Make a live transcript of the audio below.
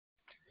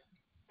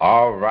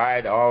All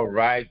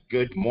right.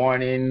 Good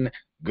morning,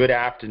 good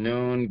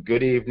afternoon,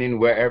 good evening,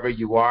 wherever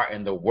you are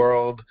in the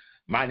world.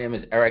 My name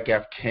is Eric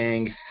F.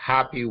 King.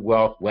 Happy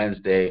Wealth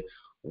Wednesday.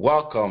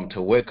 Welcome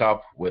to Wake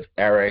Up with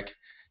Eric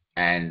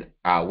and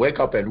Wake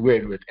Up and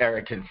Win with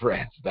Eric and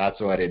Friends. That's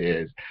what it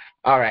is.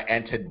 All right.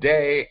 And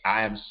today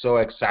I am so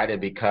excited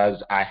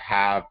because I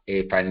have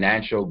a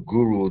financial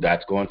guru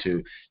that's going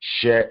to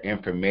share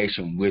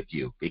information with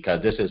you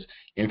because this is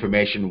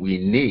information we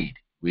need.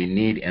 We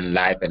need in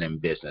life and in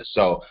business.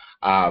 So,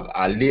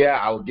 Leah,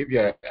 I will give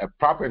you a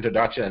proper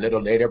introduction a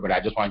little later, but I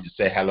just wanted to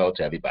say hello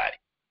to everybody.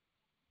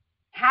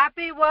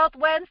 Happy Wealth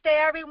Wednesday,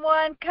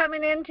 everyone.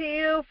 Coming into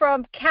you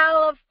from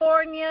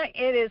California.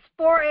 It is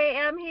 4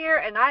 a.m. here,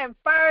 and I am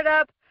fired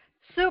up,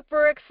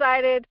 super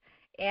excited,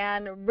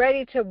 and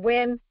ready to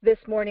win this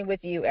morning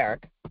with you,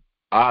 Eric.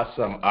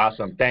 Awesome.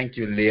 Thank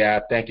you,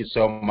 Leah. Thank you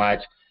so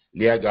much.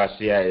 Leah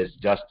Garcia is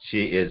just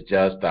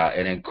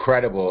an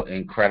incredible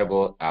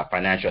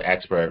financial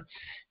expert.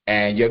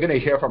 And you're going to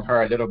hear from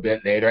her a little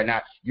bit later.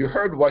 Now, you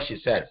heard what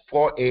she said,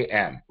 4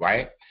 a.m.,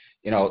 right?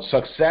 You know,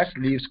 success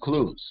leaves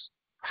clues.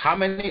 How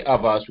many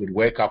of us would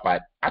wake up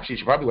actually,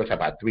 she probably wakes up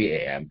at 3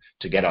 a.m.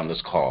 to get on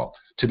this call,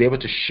 to be able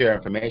to share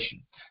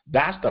information.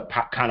 That's the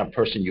kind of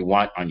person you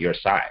want on your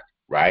side,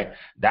 right?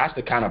 That's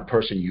the kind of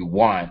person you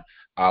want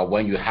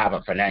when you have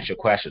a financial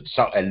question.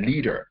 So a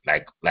leader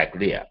like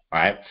Leah,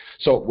 right?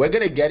 So we're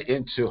going to get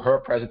into her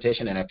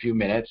presentation in a few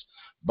minutes.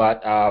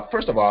 But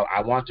first of all,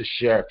 I want to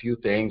share a few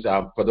things.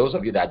 For those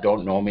of you that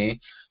don't know me,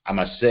 I'm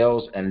a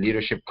sales and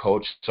leadership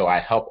coach. So I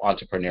help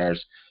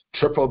entrepreneurs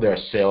triple their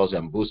sales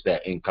and boost their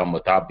income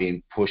without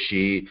being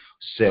pushy,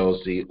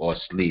 salesy, or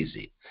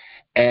sleazy.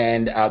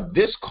 And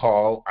this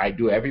call I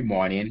do every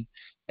morning,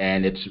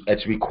 and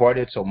it's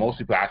recorded, so most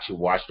people actually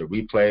watch the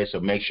replay. So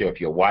make sure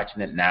if you're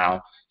watching it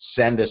now,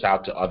 send this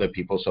out to other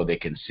people so they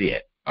can see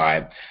it. All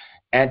right.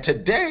 And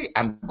today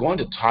I'm going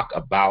to talk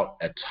about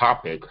a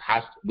topic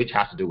which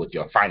has to do with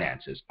your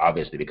finances,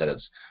 obviously, because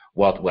it's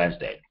Wealth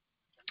Wednesday.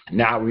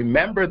 Now,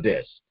 remember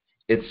this.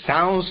 It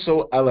sounds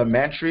so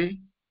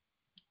elementary,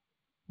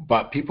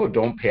 but people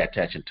don't pay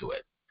attention to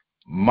it.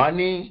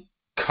 Money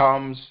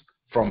comes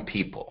from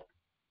people.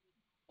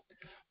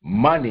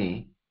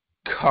 Money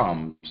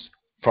comes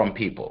from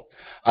people.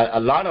 A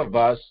lot of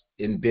us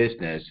in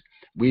business,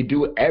 we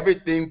do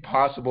everything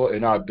possible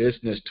in our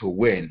business to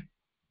win,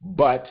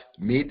 but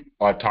meet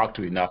or talk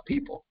to enough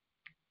people,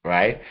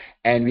 right?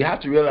 And we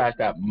have to realize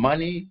that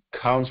money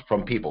comes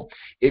from people.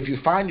 If you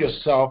find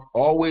yourself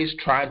always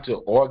trying to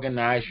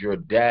organize your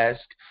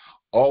desk,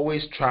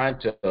 always trying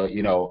to,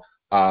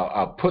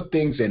 put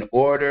things in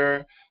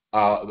order,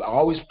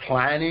 always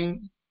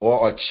planning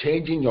or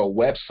changing your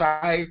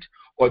website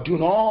or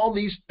doing all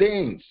these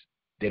things,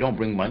 they don't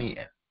bring money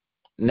in.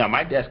 Now,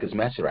 my desk is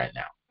messy right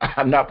now.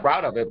 I'm not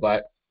proud of it,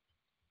 but,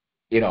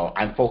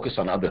 I'm focused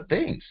on other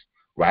things,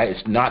 right?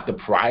 It's not the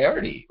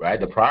priority, right?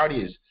 The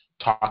priority is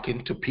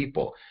talking to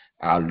people,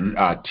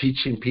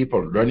 teaching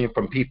people, learning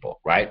from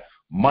people, right?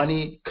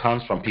 Money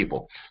comes from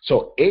people.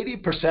 So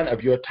 80%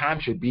 of your time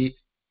should be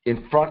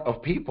in front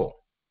of people.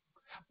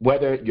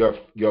 Whether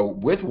you're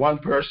with one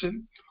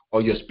person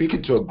or you're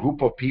speaking to a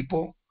group of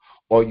people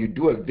or you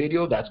do a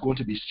video that's going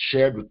to be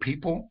shared with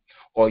people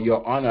or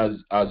you're on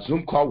a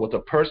Zoom call with a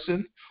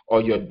person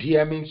or you're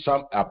DMing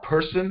a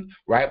person,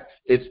 right?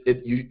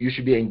 You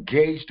should be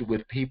engaged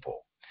with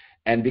people.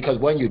 And because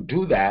when you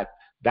do that,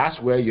 that's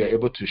where you're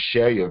able to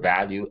share your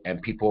value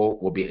and people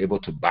will be able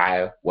to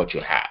buy what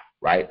you have,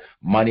 right?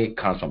 Money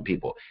comes from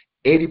people.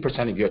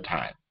 80% of your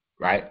time,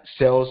 right?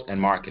 Sales and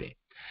marketing.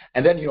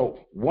 And then,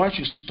 once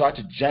you start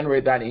to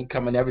generate that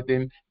income and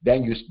everything,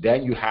 then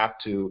you have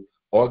to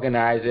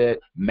organize it,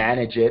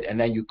 manage it, and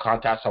then you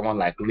contact someone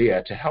like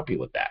Leah to help you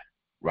with that,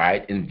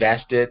 right?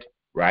 Invest it,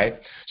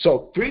 right?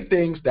 So 3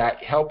 things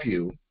that help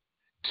you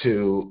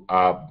to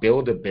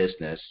build a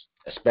business,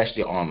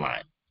 especially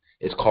online.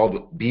 It's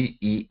called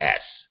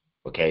BES,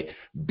 okay?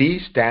 B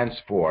stands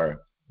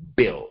for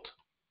build.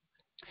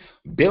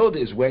 Build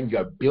is when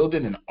you're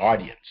building an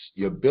audience.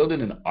 You're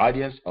building an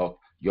audience of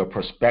your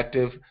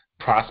prospective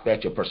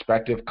prospect, your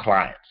prospective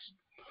clients.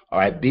 All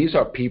right, these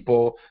are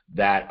people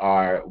that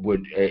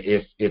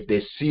if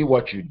they see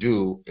what you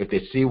do,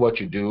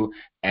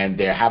 and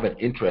they have an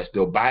interest,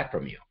 they'll buy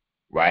from you,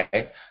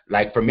 right?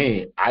 Like for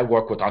me, I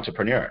work with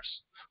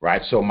entrepreneurs,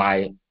 right? So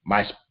my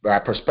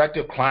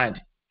prospective client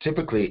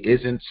typically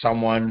isn't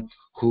someone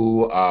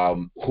who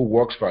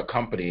works for a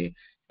company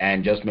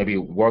and just maybe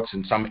works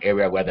in some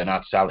area where they're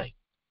not selling.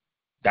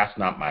 That's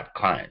not my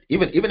client.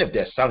 Even if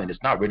they're selling,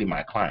 it's not really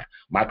my client.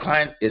 My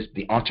client is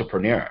the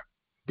entrepreneur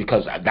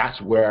because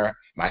that's where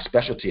my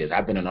specialty is.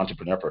 I've been an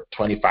entrepreneur for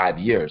 25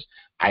 years.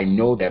 I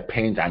know their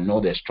pains, I know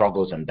their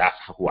struggles, and that's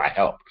who I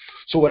help.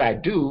 So what I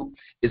do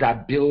is I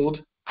build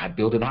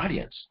an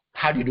audience.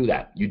 How do you do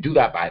that? You do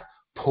that by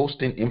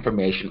posting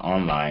information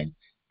online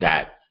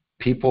that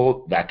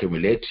people that can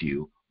relate to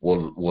you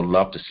will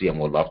love to see and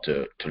will love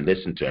to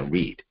listen to and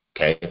read.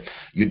 Okay,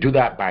 you do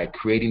that by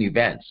creating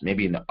events,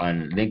 maybe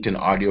on LinkedIn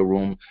Audio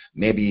Room,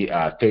 maybe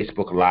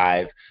Facebook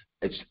Live,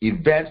 It's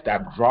events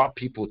that draw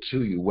people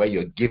to you where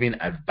you're giving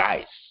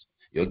advice,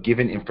 you're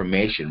giving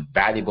information,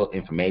 valuable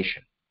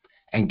information.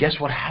 And guess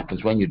what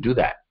happens when you do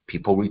that?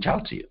 People reach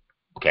out to you.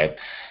 Okay.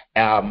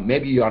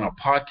 Maybe you're on a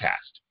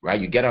podcast, right?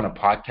 You get on a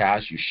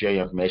podcast, you share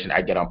your information.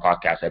 I get on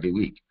podcasts every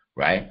week,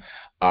 right?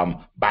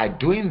 By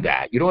doing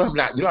that, you don't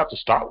have to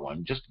start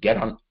one. Just get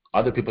on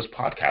other people's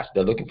podcasts.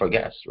 They're looking for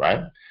guests,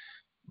 right?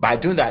 By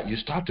doing that, you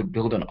start to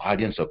build an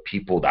audience of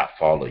people that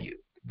follow you,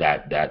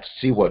 that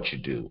see what you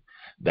do,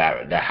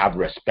 that have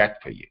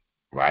respect for you,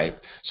 right?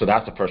 So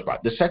that's the first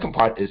part. The second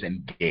part is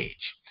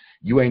engage.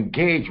 You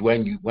engage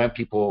when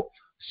people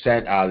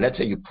send, let's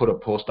say you put a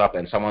post up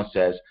and someone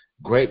says,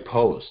 great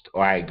post,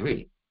 or I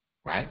agree,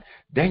 right?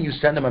 Then you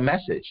send them a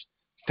message.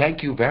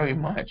 Thank you very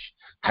much.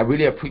 I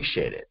really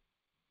appreciate it,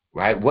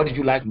 right? What did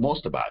you like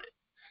most about it?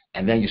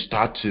 And then you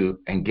start to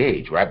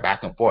engage, right,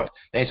 back and forth.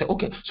 Then you say,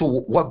 okay, so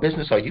what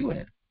business are you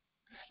in?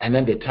 And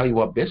then they tell you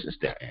what business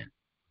they're in,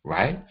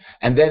 right?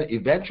 And then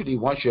eventually,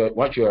 once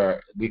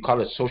you're, we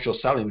call it social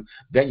selling,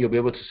 then you'll be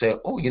able to say,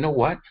 oh, you know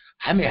what?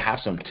 I may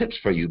have some tips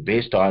for you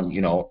based on,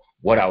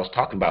 what I was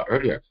talking about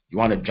earlier. You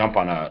want to jump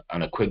on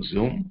a quick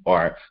Zoom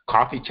or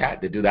coffee chat?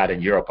 They do that in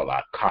Europe a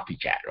lot, coffee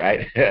chat,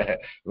 right?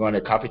 You want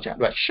a coffee chat?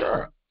 Like,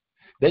 sure.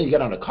 Then you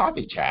get on a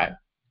coffee chat.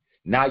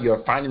 Now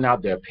you're finding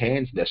out their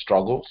pains, their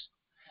struggles,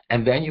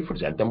 and then you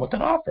present them with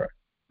an offer.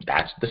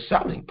 That's the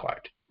selling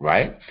part,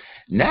 right?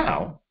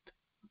 Now,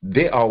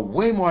 they are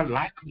way more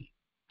likely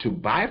to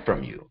buy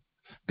from you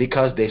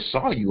because they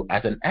saw you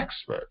as an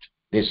expert.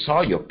 They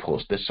saw your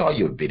post, they saw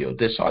your video,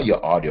 they saw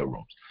your audio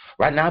rooms.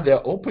 Right now,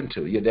 they're open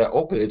to you. They're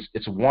open.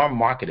 It's a warm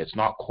market. It's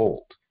not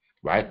cold,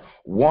 right?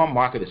 Warm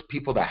market is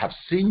people that have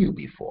seen you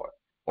before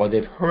or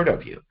they've heard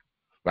of you,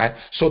 right?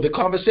 So the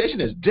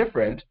conversation is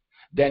different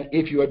than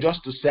if you were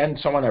just to send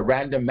someone a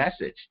random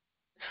message.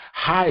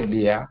 Hi,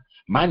 Leah.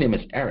 My name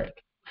is Eric.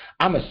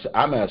 I'm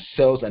a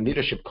sales and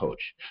leadership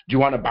coach. Do you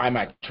want to buy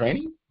my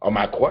training or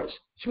my course?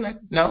 She'll be like,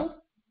 no,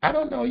 I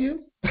don't know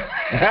you.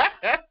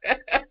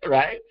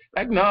 Right?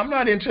 Like, no, I'm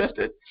not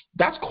interested.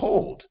 That's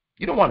cold.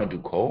 You don't want to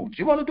do cold.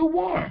 You want to do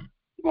warm.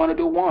 You want to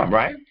do warm,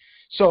 right?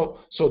 So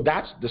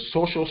that's the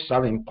social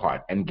selling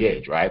part,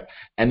 engage, right?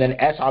 And then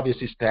S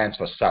obviously stands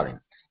for selling.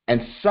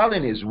 And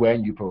selling is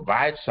when you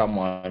provide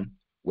someone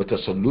with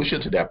a solution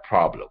to their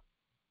problem,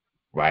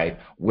 right?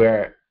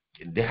 Where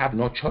they have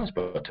no choice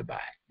but to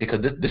buy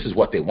because this is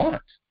what they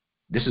want.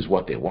 This is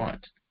what they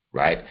want,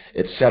 right?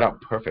 It's set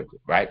up perfectly,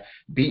 right?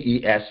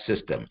 BES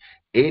system.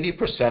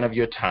 80% of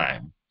your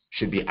time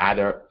should be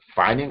either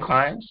finding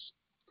clients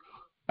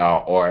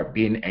or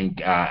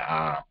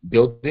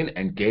building,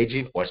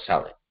 engaging, or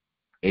selling.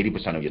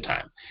 80% of your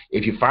time.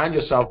 If you find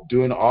yourself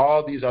doing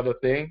all these other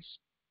things,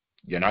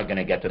 you're not going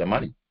to get to the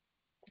money,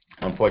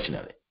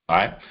 unfortunately. All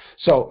right.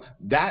 So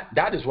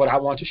that is what I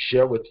want to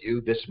share with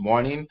you this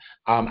morning.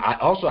 I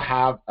also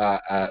have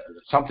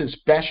something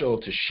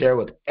special to share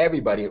with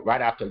everybody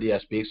right after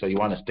Leah speaks, so you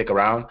want to stick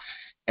around.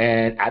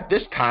 And at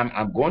this time,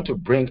 I'm going to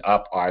bring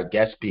up our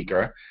guest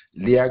speaker,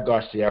 Leah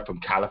Garcia from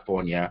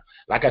California.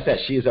 Like I said,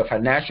 she's a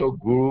financial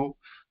guru.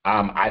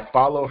 I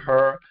follow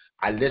her.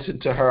 I listen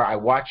to her. I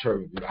watch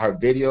her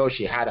video.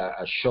 She had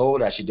a show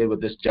that she did with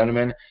this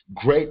gentleman.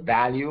 Great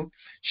value.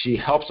 She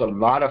helps a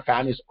lot of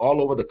families all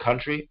over the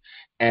country.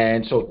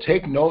 And so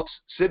take notes,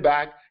 sit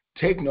back,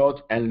 take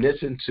notes, and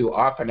listen to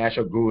our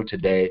financial guru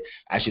today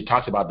as she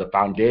talks about the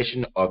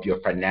foundation of your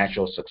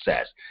financial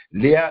success.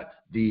 Leah,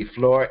 the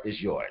floor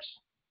is yours.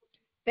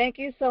 Thank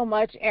you so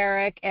much,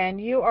 Eric. And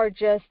you are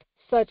just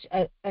such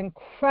an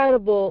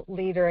incredible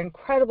leader,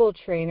 incredible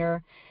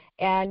trainer.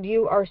 And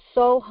you are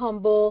so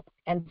humble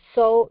and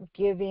so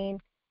giving,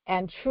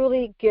 and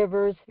truly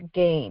givers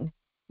gain.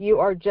 You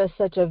are just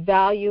such a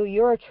value.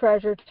 You're a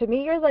treasure. To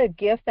me, you're the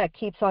gift that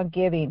keeps on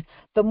giving.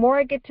 The more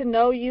I get to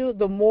know you,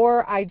 the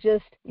more I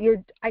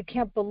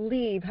can't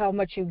believe how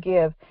much you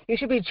give. You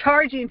should be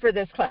charging for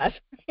this class.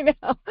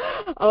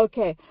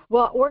 Okay.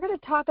 Well, we're going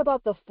to talk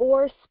about the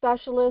 4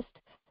 specialists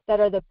that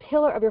are the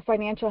pillar of your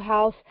financial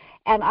house.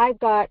 And I've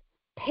got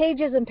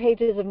pages and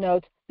pages of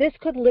notes. This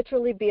could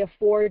literally be a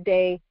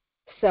 4-day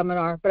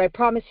seminar, but I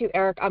promise you,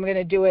 Eric, I'm going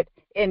to do it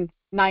in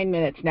 9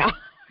 minutes now.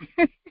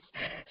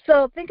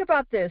 So think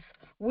about this.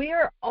 We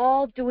are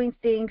all doing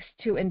things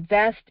to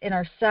invest in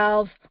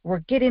ourselves. We're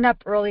getting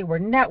up early. We're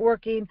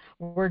networking.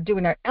 We're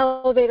doing our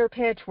elevator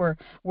pitch.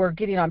 We're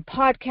getting on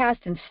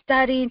podcasts and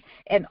studying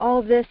and all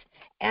of this.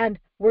 And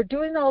we're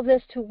doing all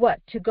this to what?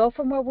 To go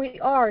from where we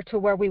are to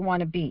where we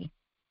want to be,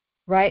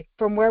 right?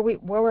 From where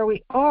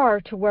we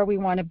are to where we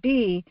want to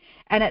be.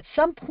 And at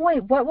some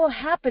point, what will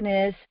happen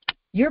is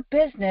your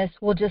business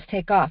will just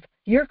take off.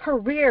 Your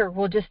career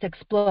will just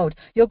explode.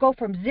 You'll go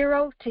from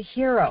 0 to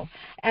hero.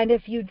 And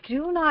if you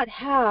do not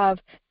have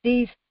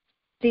these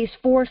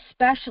 4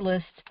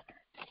 specialists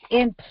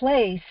in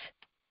place,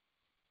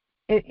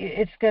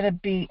 it's going to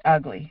be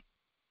ugly.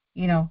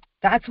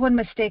 That's when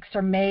mistakes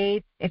are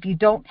made. If you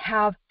don't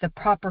have the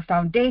proper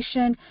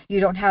foundation, you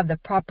don't have the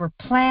proper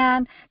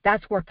plan,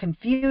 that's where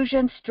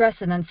confusion, stress,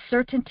 and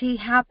uncertainty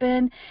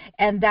happen.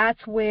 And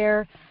that's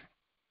where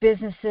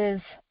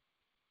businesses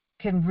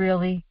can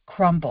really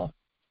crumble.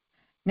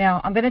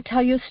 Now, I'm going to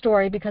tell you a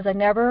story because I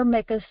never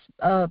make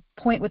a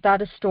point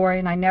without a story,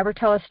 and I never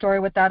tell a story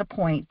without a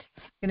point.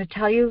 I'm going to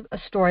tell you a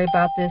story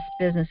about this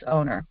business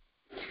owner.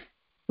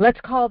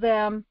 Let's call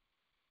them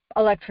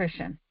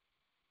electrician.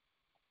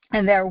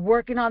 And they're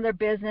working on their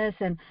business,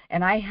 and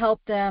I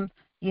help them,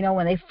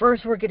 when they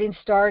first were getting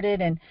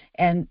started, and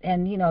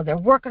they're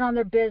working on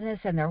their business,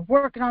 and they're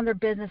working on their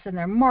business, and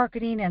they're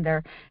marketing, and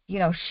they're,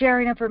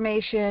 sharing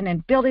information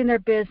and building their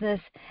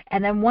business.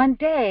 And then one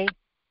day,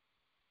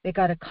 they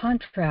got a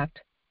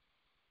contract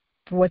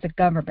with the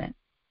government,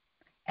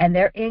 and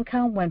their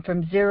income went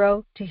from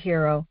zero to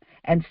hero,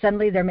 and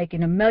suddenly they're making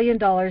 $1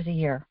 million a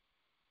year.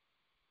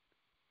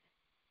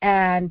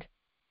 And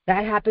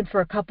that happened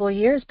for a couple of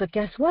years, but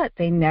guess what?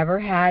 They never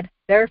had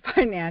their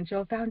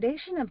financial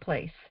foundation in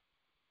place.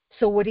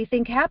 So what do you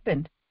think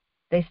happened?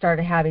 They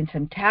started having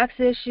some tax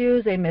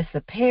issues. They missed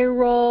the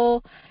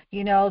payroll.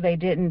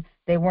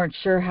 They weren't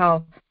sure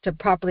how to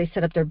properly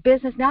set up their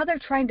business. Now they're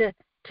trying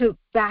to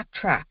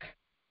backtrack.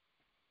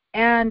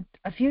 And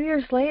a few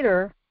years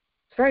later,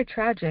 it's very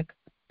tragic,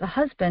 the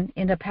husband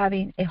ended up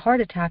having a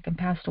heart attack and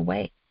passed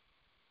away.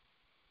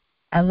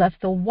 And left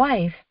the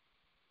wife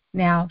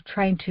now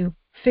trying to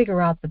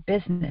figure out the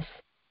business.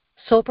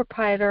 Sole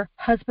proprietor,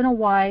 husband and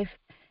wife,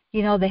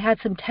 they had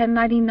some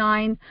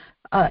 1099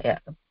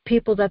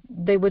 people that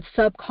they would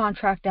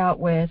subcontract out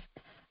with.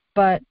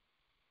 But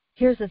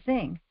here's the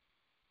thing.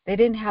 They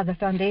didn't have the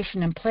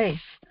foundation in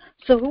place.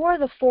 So who are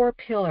the four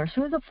pillars?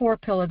 Who are the four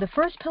pillars? The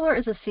first pillar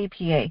is a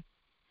CPA.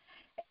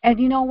 And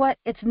you know what?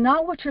 It's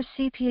not what your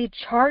CPA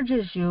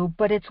charges you,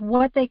 but it's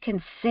what they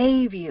can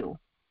save you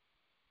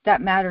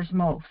that matters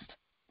most.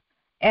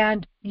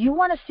 And you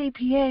want a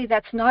CPA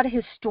that's not a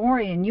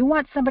historian. You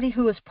want somebody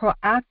who is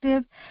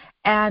proactive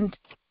and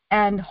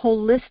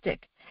holistic.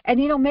 And,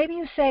 maybe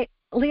you say,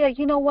 Leah,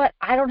 you know what?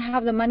 I don't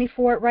have the money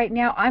for it right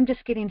now. I'm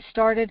just getting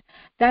started.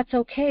 That's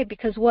okay,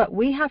 because what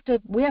we have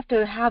to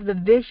have the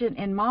vision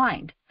in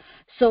mind.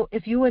 So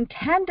if you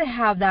intend to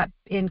have that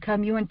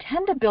income, you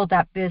intend to build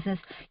that business,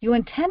 you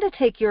intend to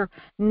take your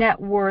net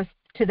worth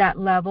to that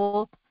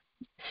level,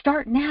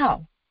 start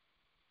now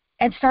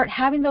and start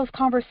having those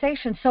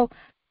conversations. So,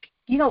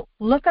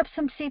 look up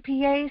some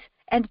CPAs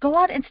and go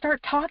out and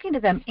start talking to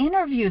them,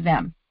 interview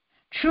them,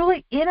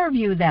 truly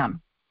interview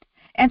them,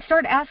 and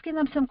start asking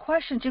them some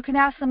questions. You can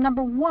ask them,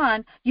 number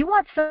one, you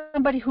want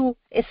somebody who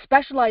is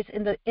specialized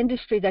in the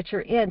industry that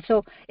you're in.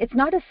 So it's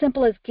not as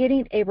simple as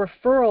getting a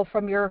referral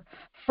from your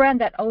friend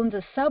that owns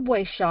a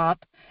Subway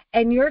shop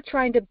and you're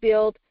trying to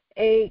build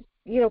a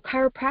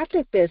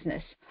chiropractic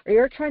business, or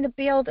you're trying to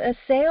build a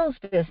sales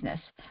business,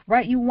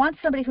 right? You want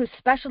somebody who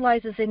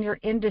specializes in your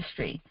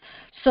industry.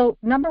 So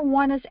number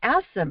one is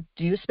ask them,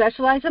 do you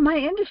specialize in my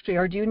industry,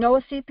 or do you know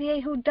a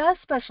CPA who does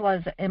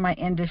specialize in my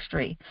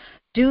industry?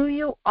 Do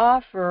you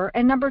offer,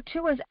 and number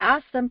two is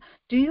ask them,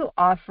 do you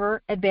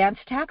offer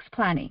advanced tax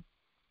planning,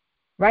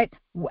 right?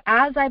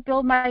 As I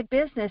build my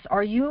business,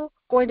 are you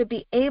going to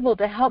be able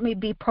to help me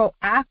be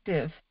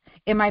proactive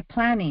in my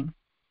planning?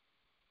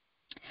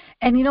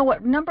 And you know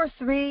what? Number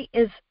three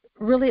is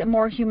really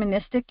more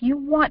humanistic. You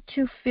want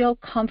to feel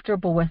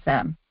comfortable with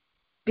them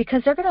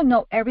because they're going to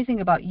know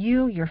everything about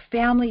you, your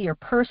family, your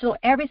personal,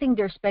 everything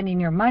they're spending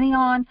your money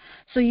on.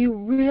 So you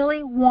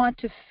really want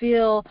to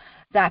feel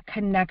that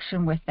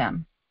connection with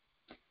them.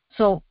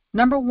 So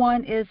number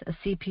one is a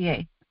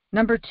CPA.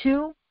 Number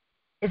two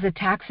is a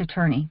tax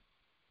attorney.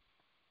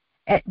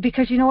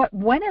 Because you know what?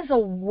 When is the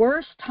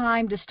worst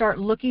time to start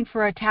looking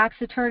for a tax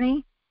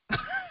attorney?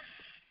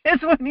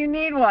 It's when you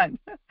need one.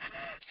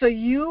 So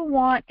you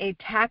want a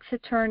tax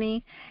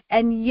attorney,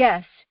 and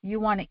yes, you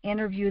want to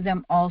interview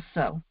them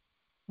also,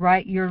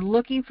 right? You're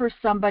looking for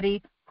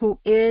somebody who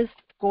is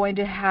going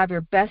to have your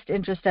best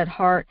interest at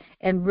heart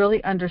and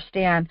really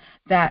understand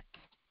that,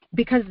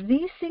 because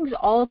these things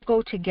all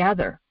go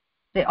together.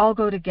 They all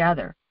go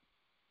together.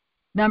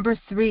 Number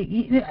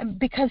three,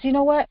 because you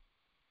know what?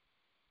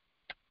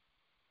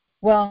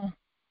 Well,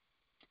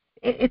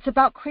 it's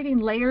about creating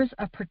layers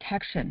of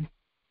protection.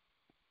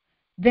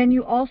 Then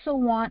you also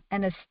want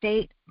an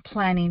estate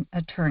planning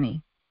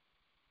attorney.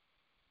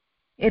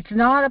 It's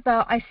not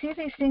about, I see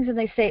these things and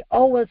they say,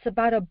 oh, well, it's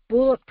about a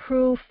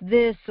bulletproof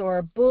this or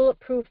a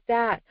bulletproof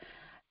that.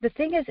 The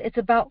thing is, it's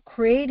about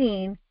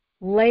creating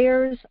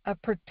layers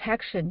of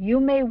protection. You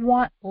may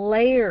want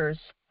layers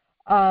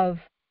of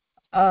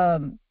a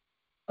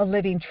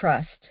living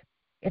trust.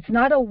 It's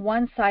not a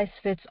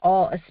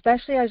one-size-fits-all,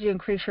 especially as you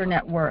increase your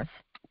net worth.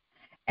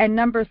 And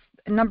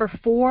number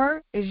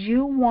four is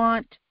you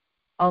want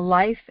a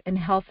life and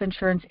health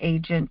insurance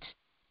agent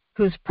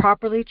who's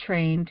properly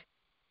trained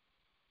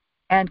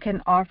and can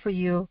offer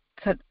you,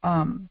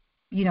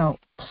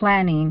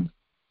 planning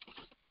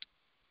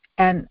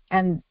and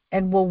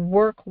will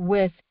work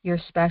with your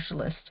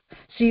specialist.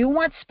 So you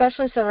want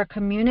specialists that are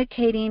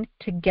communicating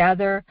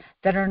together,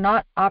 that are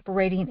not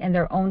operating in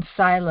their own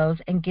silos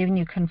and giving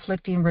you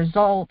conflicting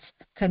results,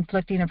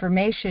 conflicting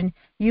information.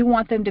 You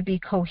want them to be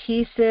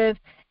cohesive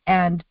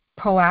and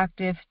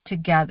proactive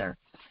together.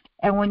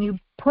 And when you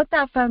put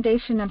that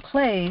foundation in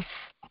place,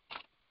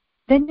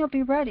 then you'll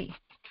be ready.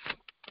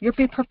 You'll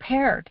be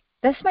prepared.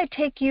 This might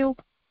take you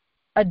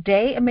a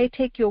day. It may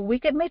take you a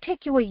week. It may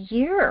take you a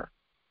year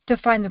to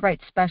find the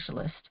right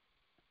specialist.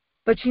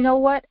 But you know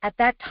what? At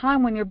that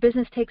time when your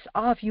business takes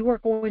off, you are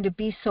going to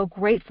be so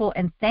grateful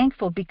and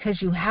thankful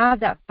because you have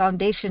that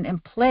foundation in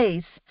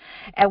place.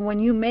 And when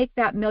you make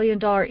that $1 million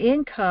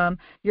income,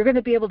 you're going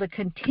to be able to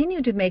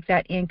continue to make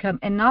that income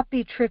and not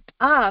be tripped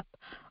up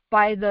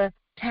by the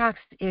tax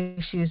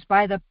issues,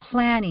 by the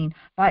planning,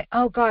 by,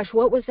 oh gosh,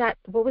 what was that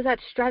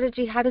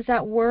strategy? How does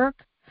that work?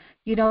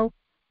 You know,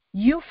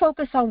 you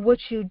focus on what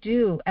you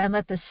do and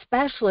let the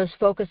specialist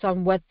focus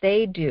on what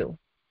they do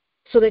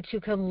so that you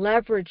can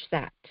leverage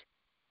that.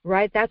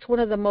 Right? That's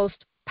one of the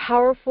most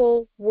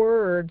powerful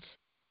words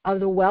of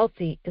the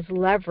wealthy is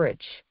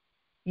leverage.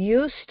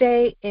 You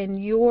stay in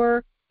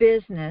your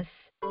business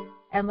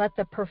and let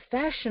the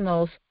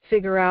professionals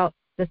figure out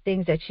the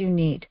things that you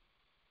need.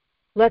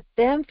 Let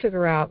them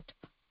figure out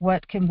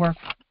what can work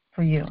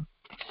for you.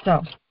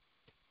 So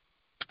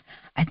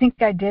I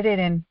think I did it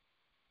in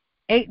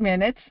 8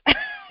 minutes.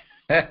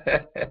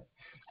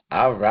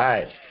 All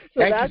right.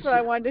 So that's what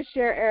I wanted to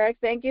share, Eric.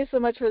 Thank you so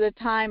much for the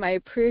time. I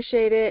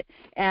appreciate it,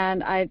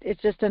 and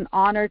it's just an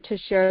honor to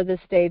share the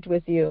stage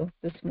with you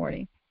this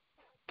morning.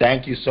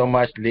 Thank you so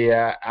much,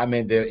 Leah. I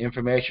mean, the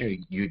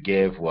information you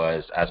gave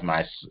was, as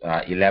my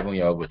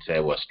 11-year-old would say,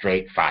 was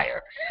straight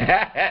fire.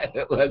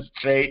 It was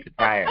straight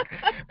fire.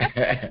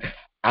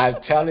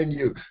 I'm telling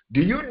you,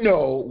 do you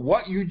know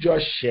what you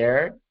just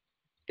shared?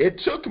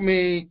 It took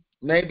me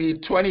maybe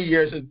 20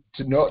 years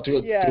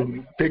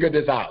to figure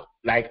this out.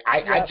 Like,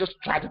 I just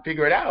tried to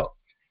figure it out,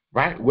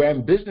 right? We're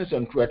in business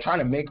and we're trying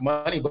to make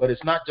money, but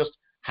it's not just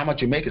how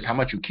much you make, it's how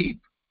much you keep,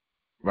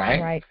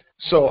 right? Right.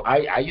 So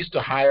I used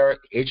to hire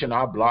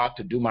H&R Block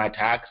to do my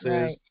taxes,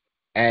 right.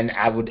 and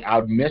I would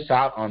miss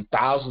out on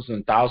thousands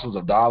and thousands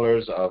of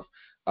dollars of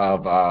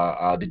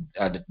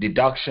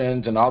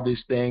deductions and all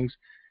these things.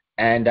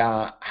 And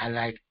I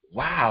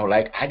wow,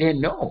 I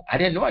didn't know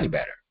any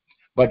better.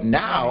 But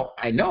now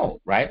I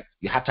know, right?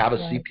 You have to have a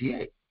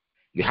CPA.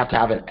 You have to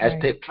have an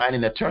estate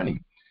planning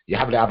attorney. You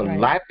have to have a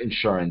life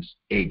insurance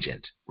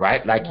agent,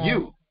 right? Like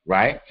you,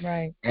 right?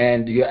 Right.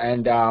 And you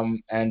have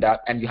to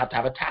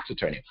have a tax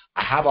attorney.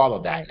 I have all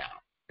of that now,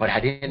 but I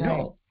didn't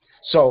know.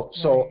 So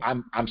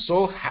I'm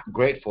so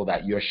grateful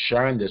that you're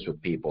sharing this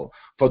with people.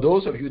 For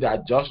those of you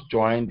that just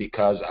joined,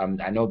 because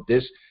I know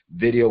this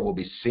video will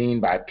be seen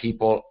by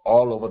people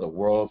all over the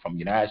world, from the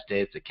United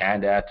States to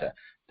Canada to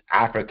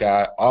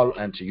Africa,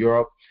 and to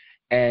Europe.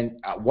 And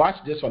watch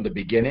this from the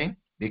beginning,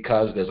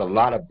 because there's a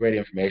lot of great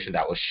information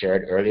that was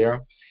shared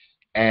earlier.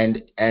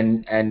 And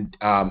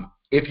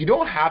if you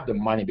don't have the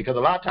money, because a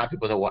lot of times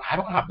people say, well, I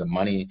don't have the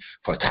money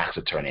for a tax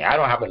attorney. I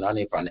don't have the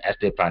money for an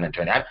estate planning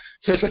attorney.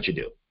 Here's what you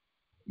do.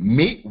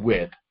 Meet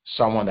with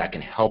someone that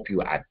can help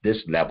you at this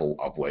level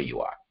of where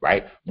you are,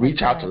 right?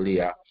 Reach out to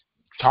Leah,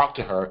 talk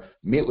to her,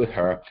 meet with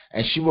her,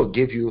 and she will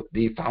give you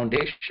the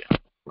foundation,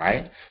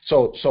 right?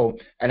 So,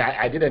 and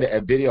I did a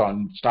video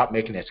on stop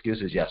making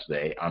excuses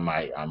yesterday on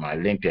my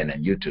LinkedIn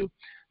and YouTube,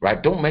 right?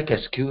 Don't make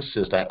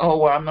excuses like, oh,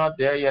 well, I'm not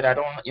there yet. I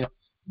don't,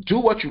 do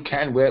what you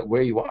can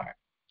where you are,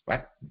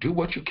 right? Do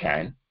what you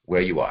can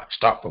where you are.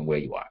 Start from where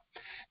you are.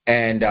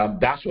 And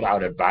that's what I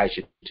would advise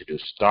you to do.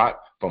 Start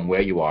from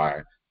where you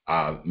are.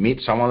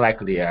 Meet someone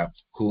like Leah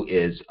who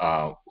is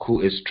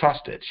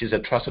trusted. She's a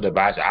trusted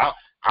advisor. I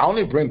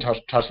only bring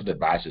trusted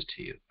advisors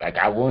to you. Like,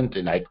 I wouldn't,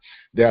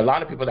 there are a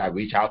lot of people that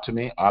reach out to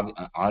me,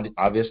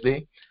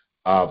 obviously,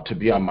 to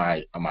be on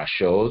my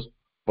shows,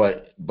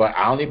 but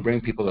I only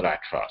bring people that I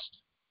trust,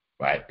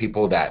 right?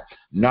 People that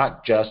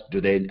not just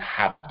do they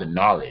have the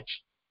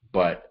knowledge,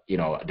 but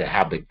they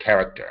have the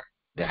character,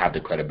 they have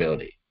the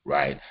credibility,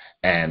 right?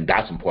 And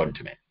that's important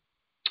to me.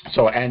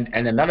 So, and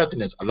another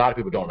thing is, a lot of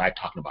people don't like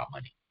talking about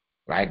money,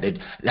 right?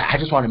 I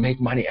just want to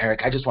make money,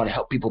 Eric. I just want to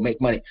help people make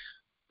money.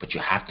 But you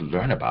have to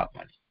learn about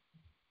money,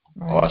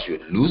 or else you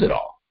lose it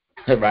all,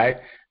 right?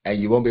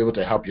 And you won't be able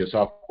to help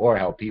yourself or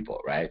help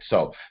people, right?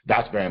 So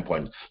that's very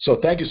important. So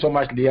thank you so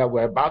much, Leah.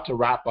 We're about to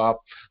wrap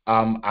up.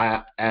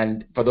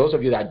 And for those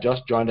of you that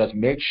just joined us,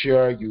 make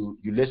sure you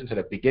listen to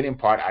the beginning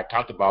part. I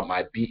talked about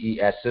my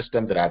BES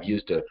system that I've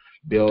used to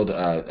build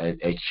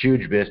a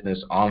huge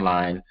business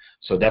online.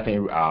 So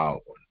definitely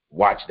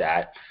watch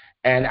that.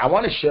 And I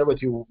want to share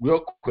with you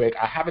real quick,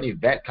 I have an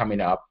event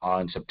coming up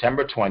on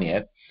September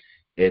 20th.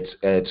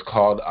 It's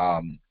called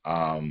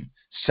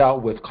Sell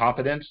with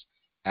Confidence.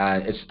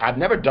 And I've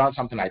never done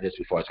something like this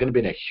before. It's going to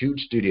be in a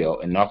huge studio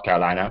in North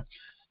Carolina,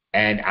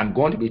 and I'm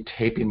going to be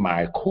taping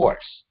my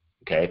course,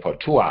 okay, for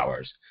 2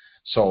 hours.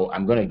 So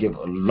I'm going to give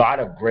a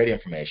lot of great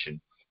information,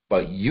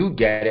 but you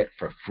get it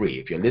for free.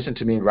 If you listen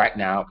to me right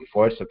now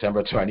before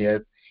September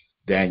 20th,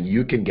 then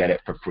you can get it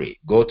for free.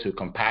 Go to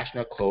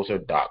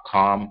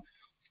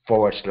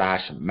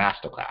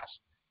CompassionateCloser.com/masterclass.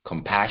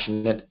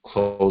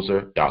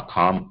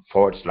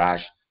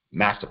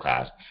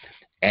 CompassionateCloser.com/masterclass.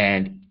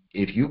 And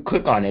if you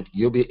click on it,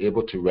 you'll be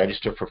able to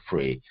register for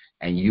free,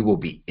 and you will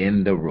be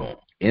in the room,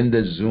 in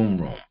the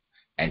Zoom room,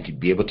 and to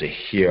be able to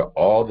hear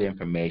all the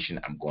information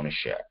I'm going to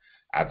share.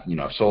 I've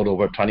sold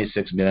over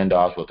 $26 million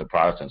worth of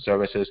products and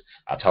services.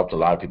 I've helped a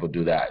lot of people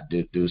do that,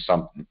 do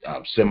some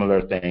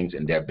similar things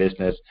in their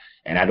business.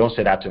 And I don't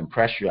say that to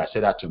impress you. I say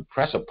that to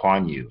impress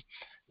upon you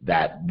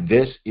that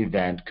this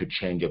event could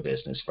change your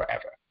business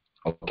forever.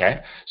 Okay,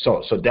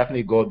 so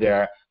definitely go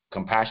there,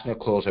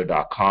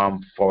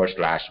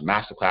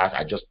 compassionatecloser.com/masterclass.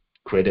 I just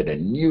created a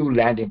new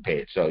landing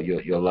page, so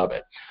you'll love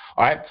it.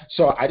 All right,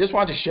 so I just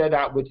want to share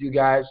that with you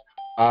guys.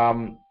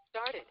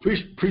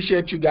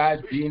 Appreciate you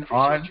guys being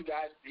on.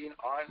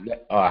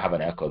 Oh, I have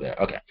an echo there.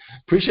 Okay,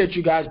 appreciate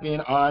you guys being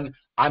on.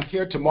 I'm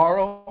here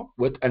tomorrow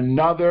with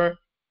another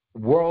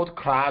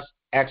world-class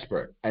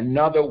expert.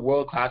 Another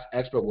world-class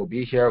expert will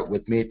be here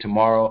with me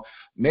tomorrow.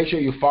 Make sure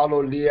you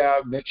follow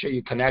Leah. Make sure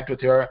you connect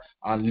with her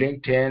on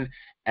LinkedIn.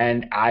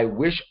 And I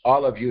wish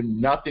all of you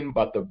nothing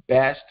but the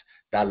best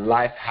that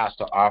life has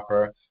to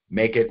offer.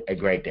 Make it a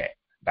great day.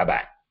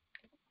 Bye-bye.